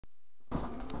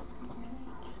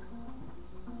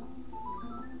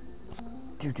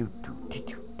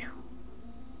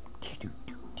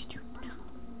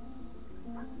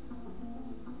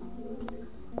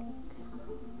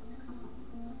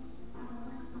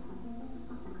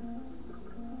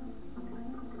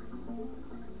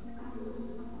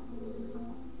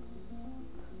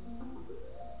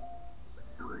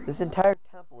This entire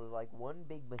temple is like one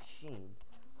big machine.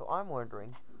 So I'm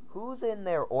wondering, who's in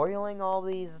there oiling all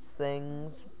these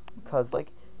things? Because,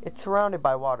 like, it's surrounded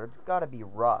by water. It's gotta be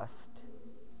rust.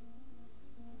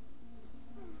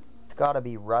 It's gotta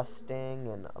be rusting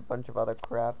and a bunch of other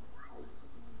crap.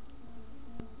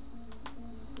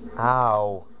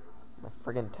 Ow. My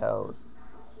friggin' toes.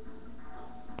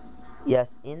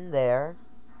 Yes, in there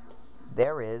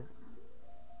is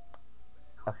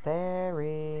a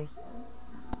fairy.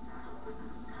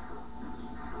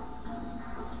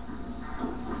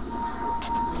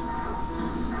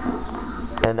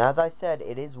 And as I said,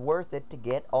 it is worth it to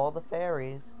get all the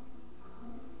fairies.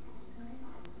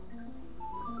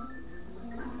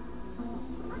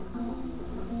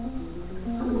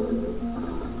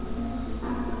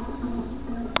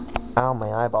 Ow,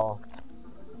 my eyeball.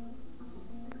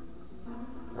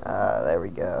 There we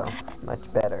go.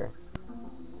 Much better.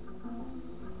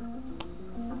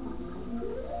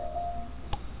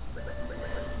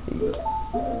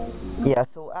 Yeah,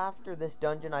 so after this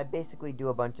dungeon, I basically do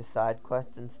a bunch of side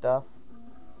quests and stuff.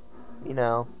 You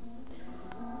know,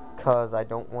 because I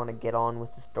don't want to get on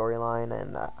with the storyline,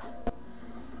 and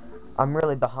I'm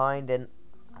really behind, and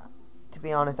to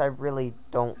be honest, I really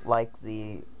don't like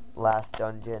the last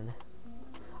dungeon.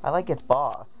 I like its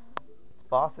boss. Its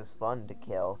boss is fun to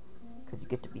kill, because you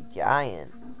get to be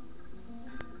giant.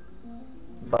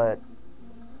 But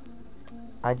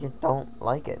I just don't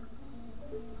like it.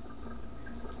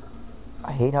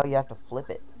 I hate how you have to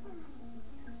flip it.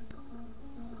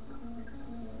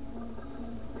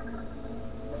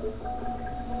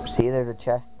 See, there's a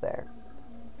chest there.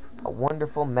 A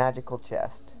wonderful magical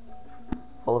chest.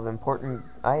 Full of important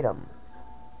items.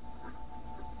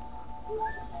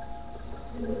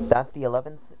 That's the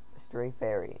 11th stray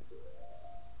fairy.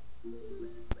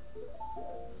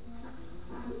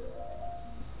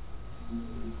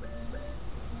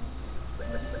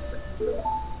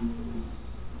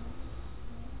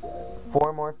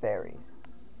 Four more fairies.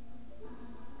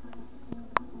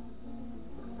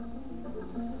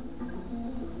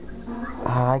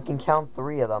 I can count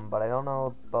 3 of them, but I don't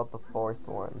know about the 4th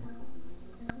one.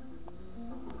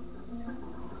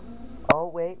 Oh,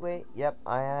 wait. Yep,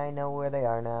 I know where they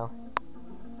are now.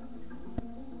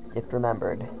 Just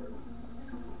remembered.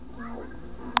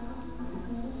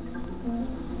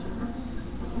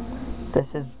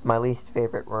 This is my least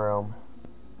favorite room.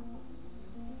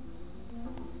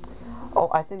 Oh,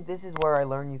 I think this is where I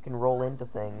learned you can roll into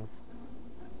things.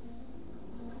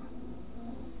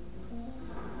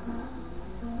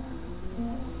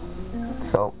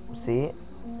 So, see?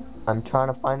 I'm trying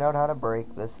to find out how to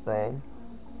break this thing.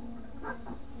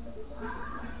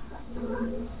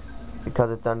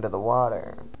 Because it's under the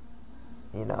water.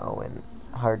 You know, and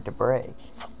hard to break.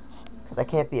 Because I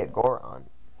can't be a Goron.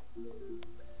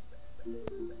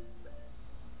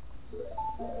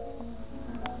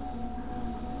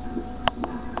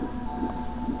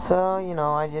 So, you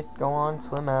know, I just go on,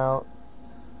 swim out.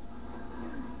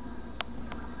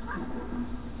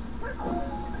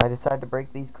 I decide to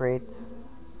break these crates.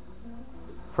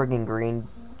 Friggin' green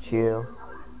chew.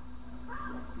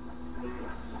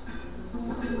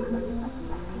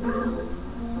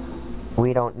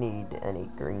 We don't need any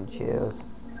green chews.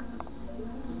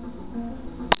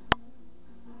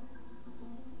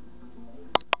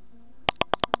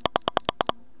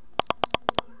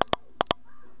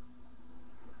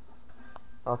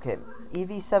 Okay,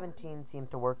 EV17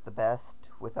 seemed to work the best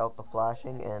without the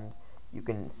flashing, and you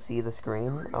can see the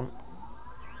screen.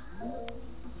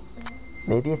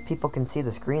 Maybe if people can see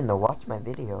the screen, they'll watch my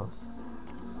videos.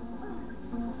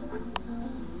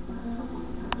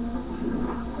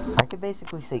 I could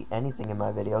basically say anything in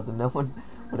my videos and no one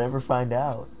would ever find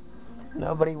out.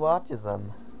 Nobody watches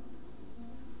them.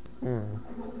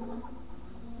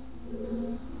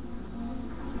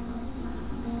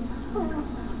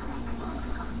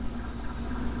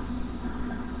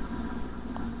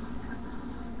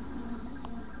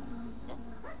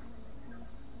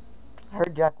 I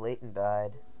heard Jack Layton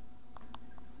died.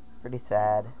 Pretty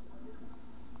sad.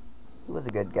 He was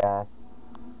a good guy.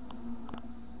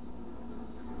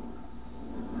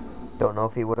 Don't know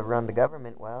if he would have run the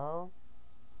government well.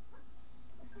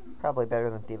 Probably better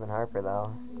than Stephen Harper,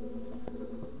 though.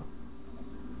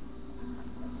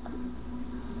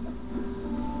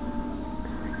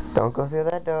 Don't go through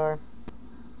that door.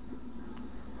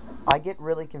 I get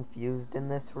really confused in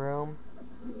this room.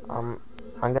 I'm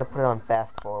gonna put it on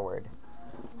fast forward.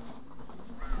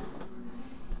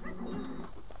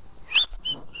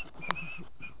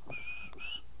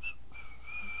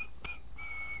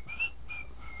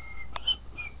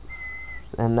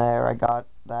 And there, I got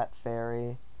that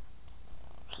fairy.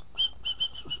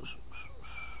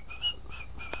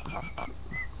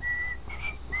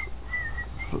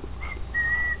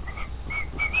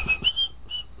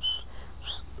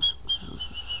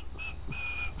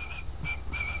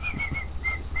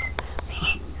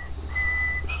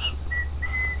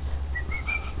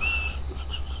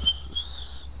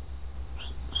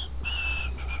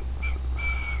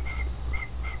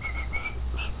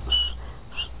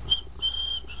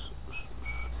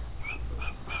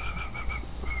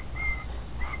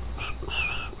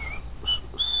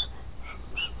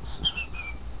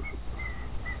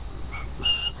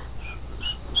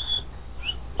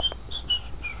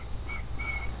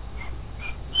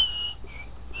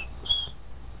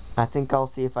 I think I'll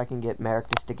see if I can get Merrick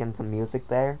to stick in some music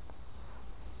there.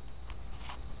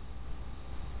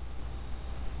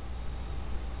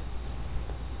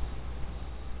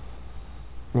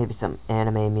 Maybe some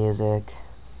anime music.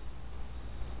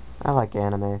 I like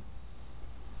anime.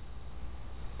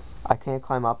 I can't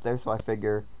climb up there, so I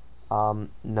figure,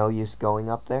 no use going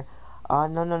up there.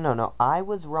 No. I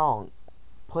was wrong.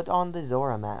 Put on the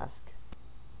Zora mask.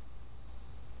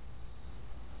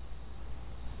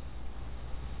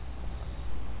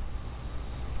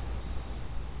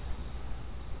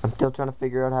 I'm still trying to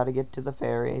figure out how to get to the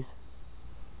fairies.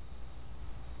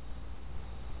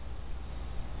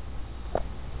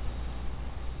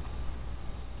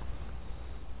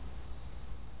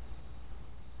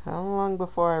 How long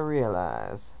before I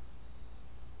realize?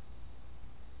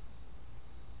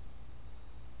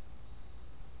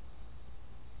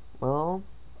 Well,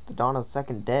 the dawn of the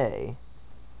second day.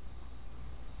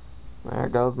 There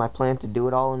goes my plan to do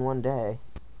it all in one day.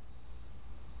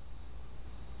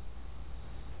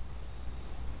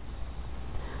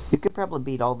 You could probably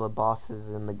beat all the bosses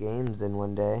in the games in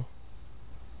one day.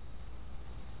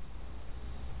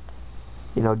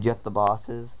 You know, just the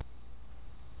bosses.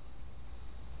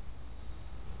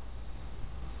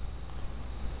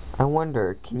 I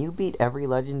wonder, can you beat every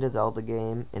Legend of Zelda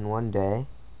game in one day?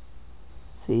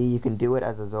 See, you can do it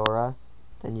as a Zora.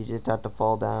 Then you just have to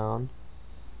fall down.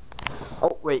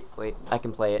 Oh, wait, I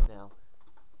can play it now.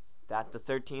 That's the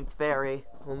 13th fairy.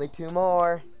 Only 2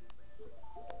 more.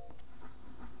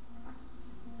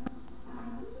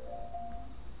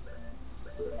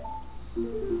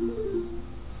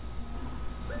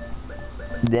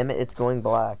 Damn it, it's going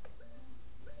black.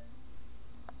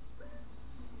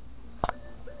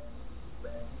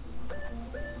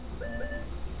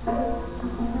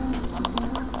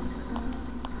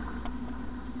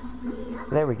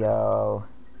 There we go.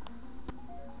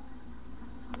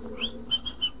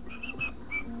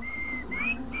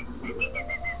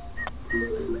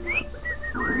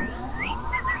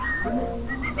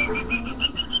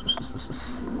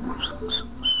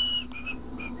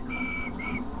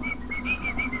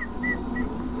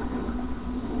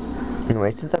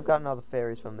 Anyway, since I've gotten all the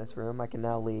fairies from this room, I can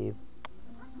now leave.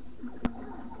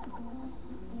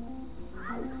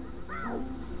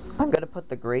 I'm gonna put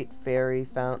the Great Fairy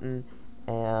Fountain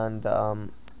and,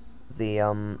 the,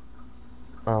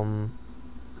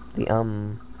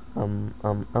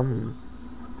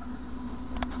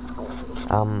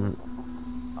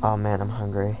 oh man, I'm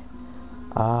hungry.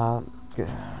 I'm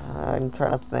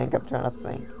trying to think.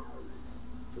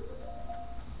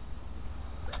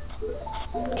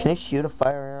 Can I shoot a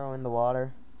fire arrow in the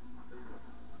water?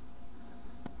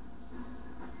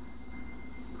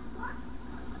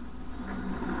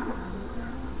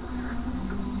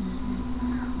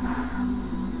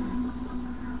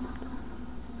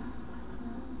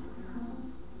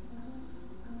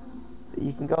 So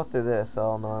you can go through this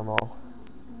all normal.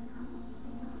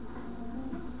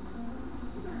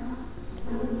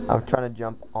 I'm trying to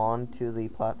jump onto the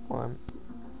platform.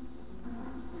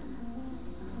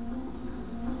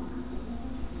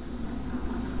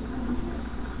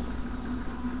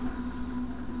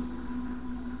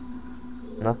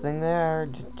 Nothing there,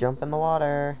 just jump in the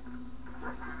water.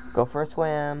 Go for a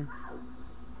swim.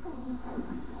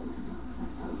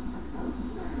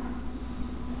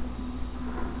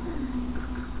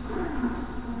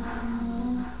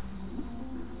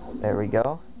 There we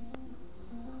go.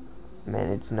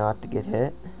 Managed not to get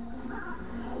hit.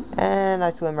 And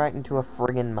I swim right into a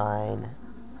friggin' mine.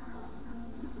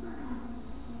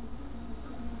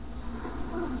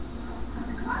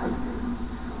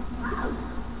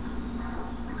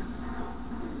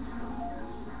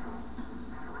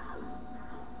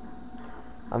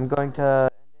 I'm going to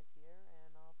end it here,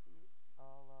 and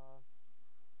I'll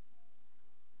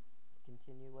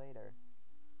continue later.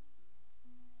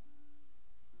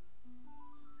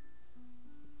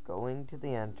 Going to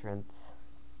the entrance.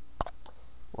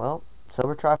 Well,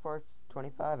 Silver Triforce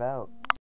 25 out.